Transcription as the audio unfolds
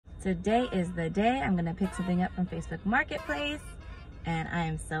Today is the day I'm gonna pick something up from Facebook Marketplace, and I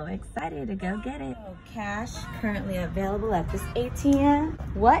am so excited to go get it. Cash currently available at this ATM.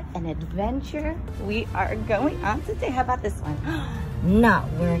 What an adventure we are going on today. How about this one? Not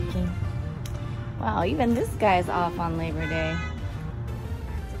working. Wow, even this guy's off on Labor Day.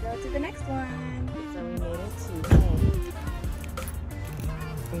 To go to the next one. So we made it to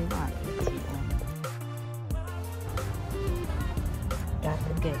Fremont ATM. Got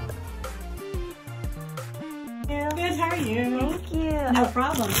the goods. Good, how are you? Thank you. No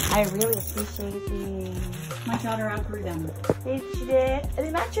problem. I really appreciate these. My daughter outgrew them. She did.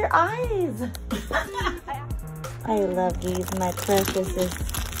 They match your eyes. I love these, my preciouses.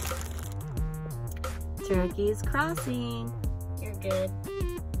 Turkeys crossing. You're good.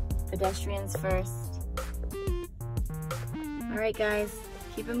 Pedestrians first. All right, guys,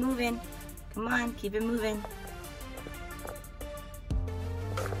 keep it moving. Come on, keep it moving.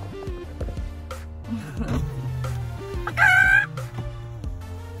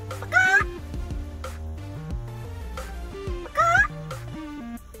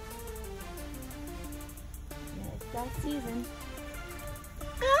 It's that season.